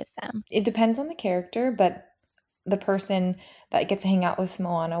time with them? It depends on the character, but the person that gets to hang out with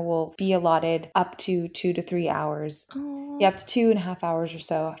Moana will be allotted up to 2 to 3 hours. Oh, Yeah, up to 2.5 hours or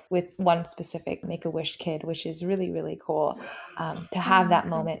so with one specific Make-A-Wish kid, which is really, really cool to have that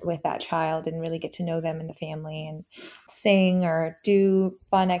moment with that child and really get to know them and the family and sing or do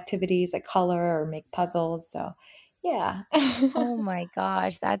fun activities like color or make puzzles. So, yeah. oh my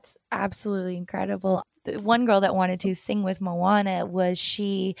gosh, that's absolutely incredible. The one girl that wanted to sing with Moana, was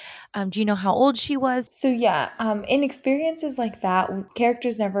she, do you know how old she was? So yeah, in experiences like that,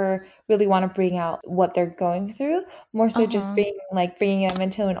 characters never really want to bring out what they're going through. More so, just Uh-huh. being like bringing them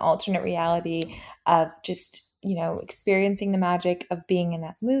into an alternate reality of just experiencing the magic of being in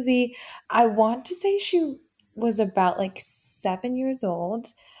that movie. I want to say she was about like 7 years old.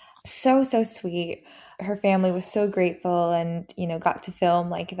 So so sweet. Her family was so grateful and got to film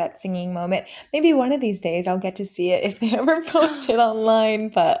like that singing moment. Maybe one of these days I'll get to see it if they ever post it online,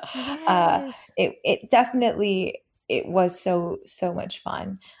 but Yes. it definitely, it was so so much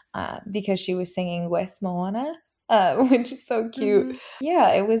fun because she was singing with Moana, which is so cute. Mhm. Yeah,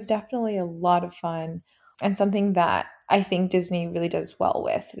 it was definitely a lot of fun and something that I think Disney really does well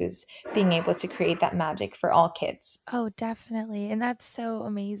with is being able to create that magic for all kids. Oh, definitely. And that's so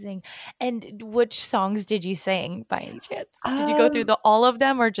amazing. And which songs did you sing by any chance? Did you go through Um, the all of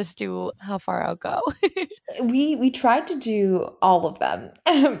them or just do How Far I'll Go? we tried to do all of them.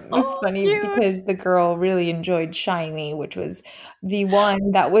 It was Oh, funny cute. because the girl really enjoyed Shiny, which was the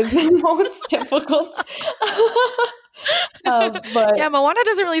one that was the most difficult. Yeah, But Moana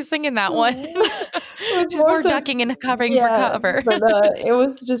doesn't really sing in that one. it was She's more more so, ducking and covering for yeah, cover. but it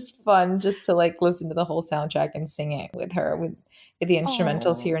was just fun just to like listen to the whole soundtrack and sing it with her with the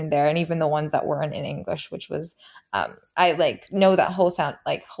instrumentals here Oh, and there, and even the ones that weren't in English, which was I like know that whole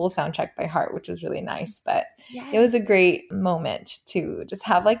soundtrack by heart, which was really nice. But it was a yes. great moment to just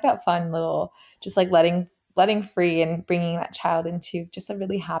have like that fun little, just like letting free and bringing that child into just a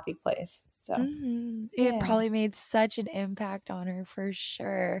really happy place. So It yeah, probably made such an impact on her for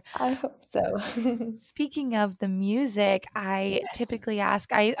sure. I hope so. Speaking of the music, I Yes. typically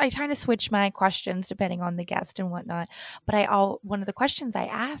ask, I kind of switch my questions depending on the guest and whatnot. But one of the questions I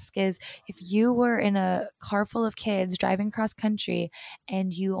ask is if you were in a car full of kids driving across country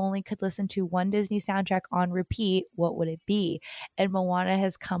and you only could listen to one Disney soundtrack on repeat, what would it be? And Moana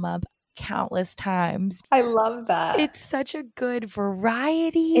has come up countless times. I love that. It's such a good It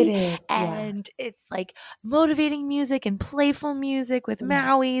variety, is, yeah. and it's like motivating music and playful music with Yes.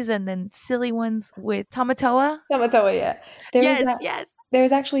 Maui's and then silly ones with Tamatoa. Tamatoa, yeah. There was Yes, that yes. there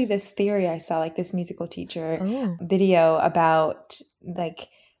was actually this theory I saw, like this musical teacher Oh. video about like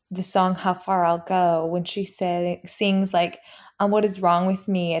the song How Far I'll Go when she sings like what is wrong with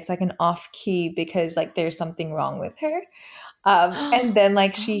me? It's like an off key because like there's something wrong with her. And then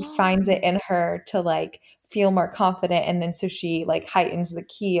like she finds it Oh. in her to like feel more confident, and then so she like heightens the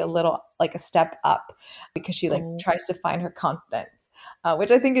key a little, like a step up, because she like Oh. tries to find her confidence,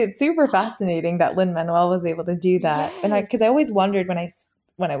 which I think is super fascinating that Lin Manuel was able to do that. And I, Yes. because I always wondered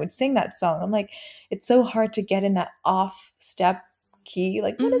when I would sing that song, I'm like, it's so hard to get in that off step key.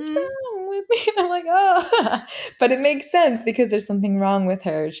 Like, what is Mhm. wrong with me? And I'm like, oh, but it makes sense because there's something wrong with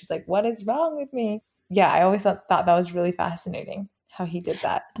her. She's like, what is wrong with me? Yeah, I always thought that was really fascinating how he did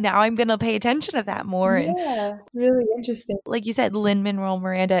that. Now I'm gonna pay attention to that more, and Yeah, really interesting. like you said, Lin-Manuel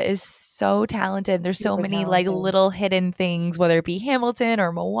Miranda is so talented. There's so Super many like talented. little hidden things, whether it be Hamilton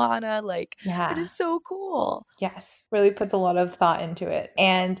or Moana, like it Yeah. is so cool. Yes, really puts a lot of thought into it.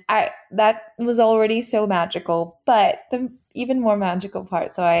 And I that was already so magical, but the even more magical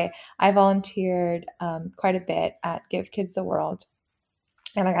part. So I volunteered quite a bit at Give Kids the World,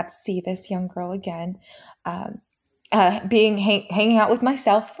 and I got to see this young girl again. Um, hanging out with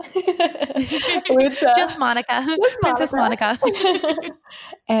myself, which Just Monica, was Princess Monica. Monica.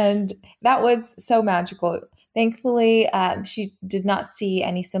 And that was so magical. Thankfully, she did not see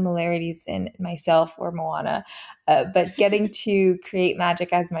any similarities in myself or Moana, but getting to create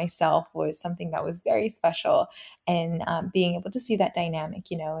magic as myself was something that was very special. And being able to see that dynamic,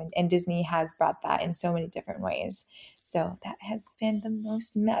 and Disney has brought that in so many different ways. So that has been the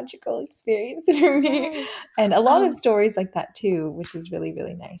most magical experience for me. Yes. And a lot of Um, stories like that too, which is really,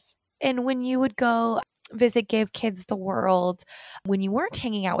 really nice. and when you would go visit Give Kids the World, when you weren't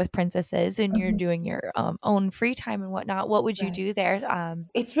hanging out with princesses and you're Mhm. doing your own free time and whatnot, what would you Right. do there?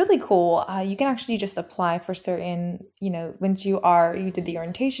 It's really cool. You can actually just apply for certain, once you did the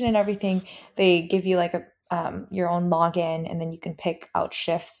orientation and everything, they give you like your own login, and then you can pick out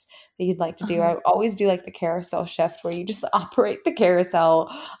shifts that you'd like to do. Uh-huh. I always do like the carousel shift where you just operate the carousel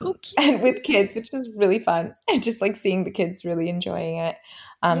Oh, and with cute. kids, which is really fun. And just like seeing the kids really enjoying it.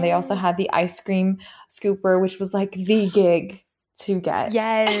 They also Yes. had the ice cream scooper, which was like the gig to get.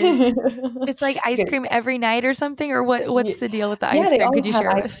 Yes. It's like ice cream every night or something, or what's the deal with the Yeah, ice they cream? always Could you have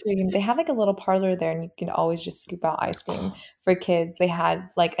share ice with? cream. They have like a little parlor there, and you can always just scoop out ice cream Oh. for kids. They had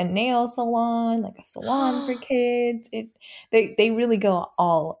like a nail salon, like a salon for kids. They really go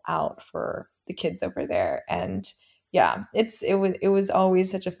all out for the kids over there. And yeah, it was always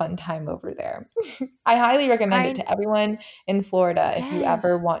such a fun time over there. I highly recommend it I to everyone in Florida if you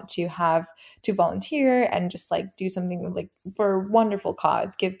ever Yes. want to have to volunteer and just like do something like for a wonderful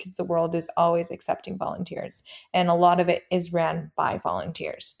cause. Give Kids the World is always accepting volunteers. And a lot of it is ran by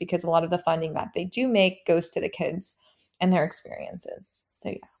volunteers because a lot of the funding that they do make goes to the kids and their experiences. So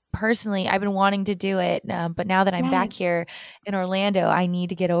yeah. Personally, I've been wanting to do it, but now that I'm back Yes. here in Orlando, I need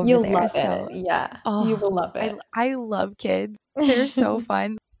to get over You'll there. love it. So, Yeah. You oh, will love it. I love kids. They're so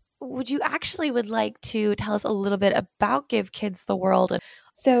fun. Would you actually would like to tell us a little bit about Give Kids the World?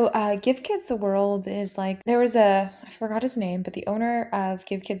 So, Give Kids the World is like, there was I forgot his name, but the owner of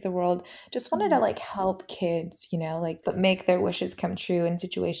Give Kids the World just wanted to like help kids, like, but make their wishes come true in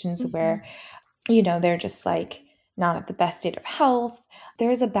situations where, they're just like not at the best state of health.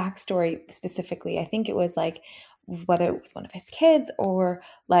 There is a backstory specifically. I think it was like whether it was one of his kids or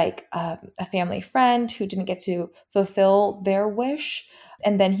like a family friend who didn't get to fulfill their wish.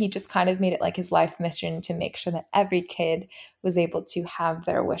 And then he just kind of made it like his life mission to make sure that every kid was able to have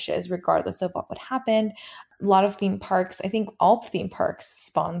their wishes, regardless of what would happen. A lot of theme parks, I think all theme parks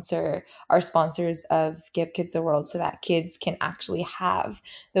are sponsors of Give Kids the World so that kids can actually have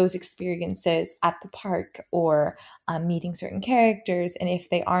those experiences at the park or meeting certain characters. And if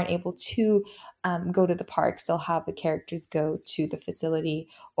they aren't able to go to the parks, they'll have the characters go to the facility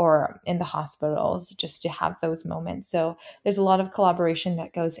or in the hospitals just to have those moments. So there's a lot of collaboration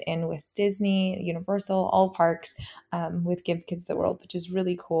that goes in with Disney, Universal, all parks with Give Kids the World, which is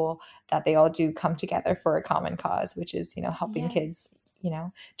really cool that they all do come together for a common cause, which is, helping Yes. kids,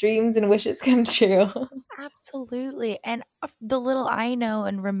 dreams and wishes come true. Absolutely. And the little I know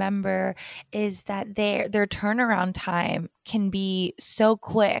and remember is that their turnaround time can be so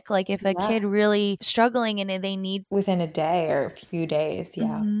quick. Like if a Yeah. kid really struggling and they need Within a day or a few days.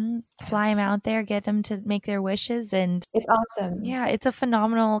 Yeah. fly them out there, get them to make their wishes. And It's awesome. yeah, it's a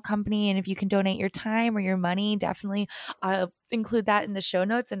phenomenal company. And if you can donate your time or your money, definitely include that in the show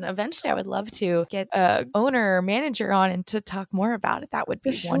notes. And eventually I would love to get a owner or manager on and to talk more about it. That would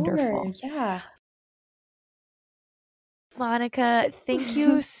be wonderful. Yeah. Monica, thank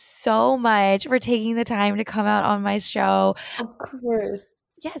you so much for taking the time to come out on my show. Of course.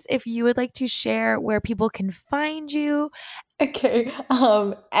 Yes, if you would like to share where people can find you. Okay.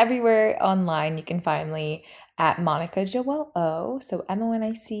 Everywhere online you can find me at Monica Joelle. So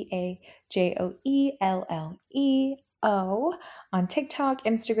MonicaJoelleo on TikTok,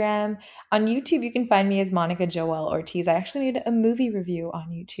 Instagram. On YouTube, you can find me as Monica Joelle Ortiz. I actually made a movie review on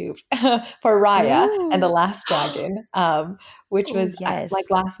YouTube for Raya and the Last Dragon, which was like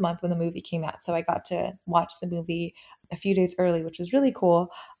last month when the movie came out. So I got to watch the movie a few days early, which was really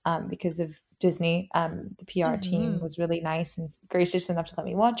cool because of Disney. The PR team was really nice and gracious enough to let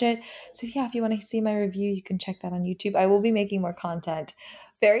me watch it. So yeah, if you want to see my review, you can check that on YouTube. I will be making more content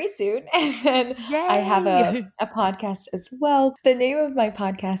very soon. And then I have a podcast as well. The name of my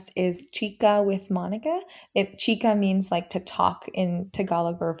podcast is Chica with Monica. Chica means like to talk in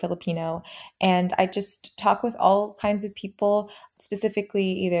Tagalog or Filipino. And I just talk with all kinds of people,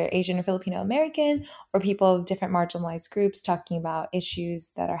 specifically either Asian or Filipino American or people of different marginalized groups, talking about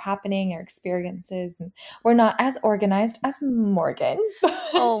issues that are happening or experiences. And we're not as organized as Morgan.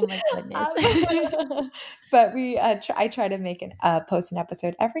 Oh my goodness. But I try to make post an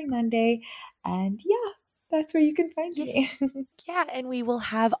episode every Monday. And yeah, that's where you can find me. Yeah, and we will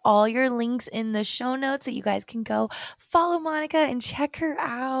have all your links in the show notes so you guys can go follow Monica and check her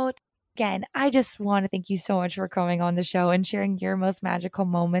out. Again, I just want to thank you so much for coming on the show and sharing your most magical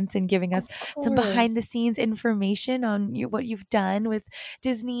moments and giving us some behind the scenes information on what you've done with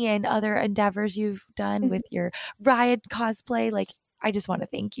Disney and other endeavors you've done with your Riot cosplay. Like, I just want to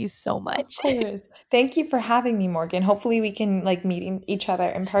thank you so much. Of course. Thank you for having me, Morgan. Hopefully we can like meet each other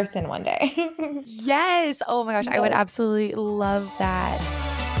in person one day. Yes. Oh my gosh. I would absolutely love that.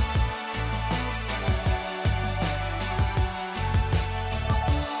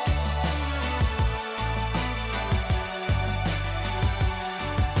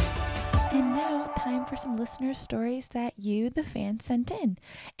 And now time for some listener listener stories that you, the fans, sent in.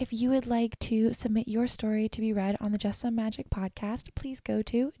 If you would like to submit your story to be read on the Just Some Magic podcast, please go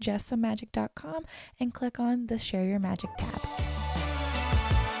to justsomemagic.com and click on the Share Your Magic tab.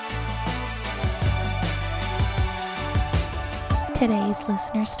 Today's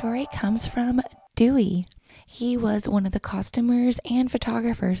listener story comes from Dewey. He was one of the costumers and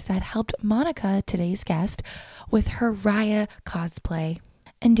photographers that helped Monica, today's guest, with her Raya cosplay.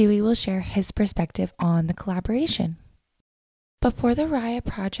 And Dewey will share his perspective on the collaboration. Before the Raya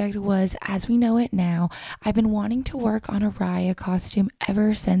project was as we know it now, I've been wanting to work on a Raya costume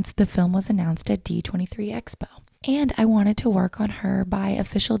ever since the film was announced at D23 Expo. And I wanted to work on her by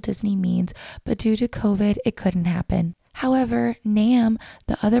official Disney means, but due to COVID, it couldn't happen. However, Nam,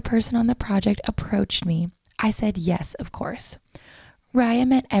 the other person on the project, approached me. I said yes, of course. Raya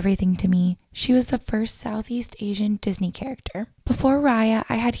meant everything to me. She was the first Southeast Asian Disney character. Before Raya,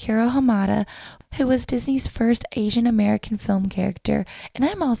 I had Hiro Hamada, who was Disney's first Asian American film character, and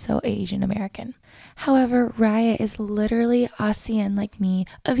I'm also Asian American. However, Raya is literally ASEAN like me,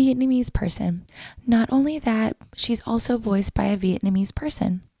 a Vietnamese person. Not only that, she's also voiced by a Vietnamese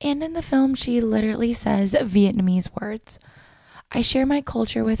person. And in the film, she literally says Vietnamese words. I share my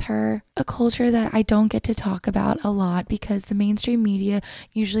culture with her, a culture that I don't get to talk about a lot because the mainstream media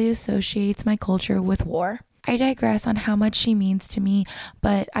usually associates my culture with war. I digress on how much she means to me,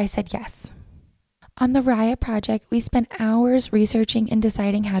 but I said yes. On the Raya project, we spent hours researching and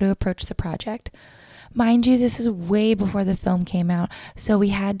deciding how to approach the project. Mind you, this is way before the film came out, so we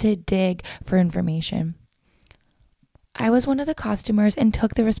had to dig for information. I was one of the costumers and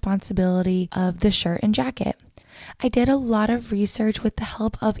took the responsibility of the shirt and jacket. I did a lot of research with the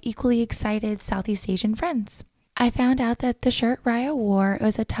help of equally excited Southeast Asian friends. I found out that the shirt Raya wore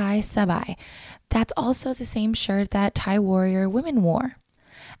was a Thai sabai. That's also the same shirt that Thai warrior women wore.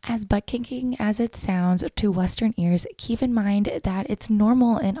 As butt-kicking as it sounds to Western ears, keep in mind that it's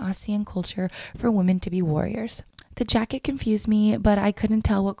normal in ASEAN culture for women to be warriors. The jacket confused me, but I couldn't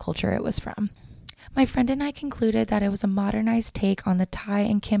tell what culture it was from. My friend and I concluded that it was a modernized take on the Thai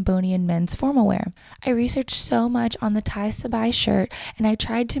and Cambodian men's formal wear. I researched so much on the Thai sabai shirt, and I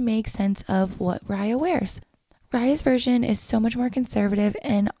tried to make sense of what Raya wears. Raya's version is so much more conservative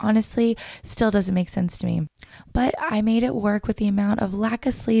and honestly still doesn't make sense to me. But I made it work with the amount of lack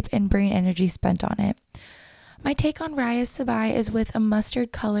of sleep and brain energy spent on it. My take on Raya's sabai is with a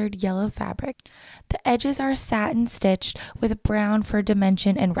mustard-colored yellow fabric. The edges are satin stitched with brown for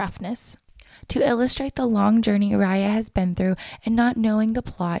dimension and roughness. To illustrate the long journey Raya has been through and not knowing the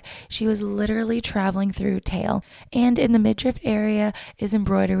plot, she was literally traveling through tail, and in the midriff area is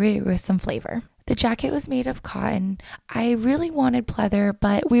embroidery with some flavor. The jacket was made of cotton. I really wanted pleather,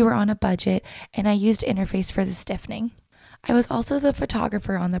 but we were on a budget, and I used Interface for the stiffening. I was also the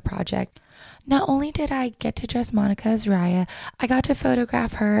photographer on the project. Not only did I get to dress Monica as Raya, I got to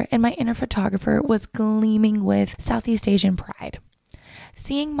photograph her, and my inner photographer was gleaming with Southeast Asian pride.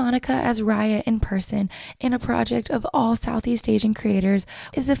 Seeing Monica as Raya in person in a project of all Southeast Asian creators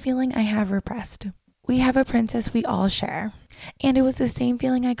is a feeling I have repressed. We have a princess we all share. And it was the same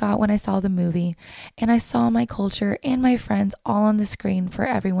feeling I got when I saw the movie, and I saw my culture and my friends all on the screen for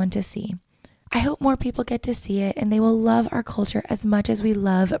everyone to see. I hope more people get to see it and they will love our culture as much as we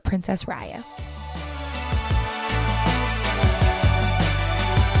love Princess Raya.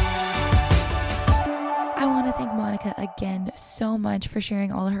 I want to thank Monica again so much for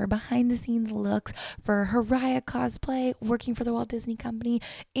sharing all of her behind the scenes looks for her Raya cosplay, working for the Walt Disney Company,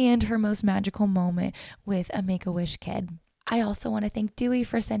 and her most magical moment with a Make-A-Wish kid. I also want to thank Dewey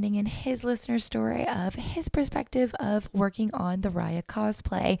for sending in his listener story of his perspective of working on the Raya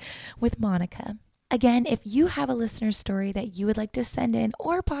cosplay with Monica. Again, if you have a listener story that you would like to send in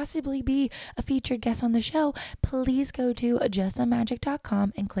or possibly be a featured guest on the show, please go to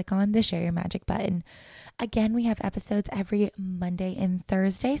justsomemagic.com and click on the Share Your Magic button. Again, we have episodes every Monday and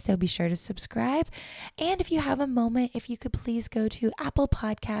Thursday, so be sure to subscribe. And if you have a moment, if you could please go to Apple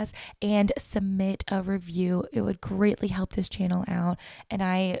Podcasts and submit a review, it would greatly help this channel out, and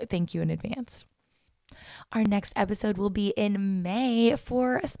I thank you in advance. Our next episode will be in May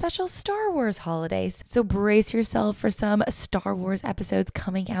for a special Star Wars holidays, so brace yourself for some Star Wars episodes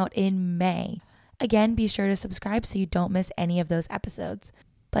coming out in May. Again, be sure to subscribe so you don't miss any of those episodes.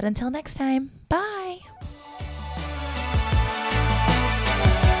 But until next time, bye!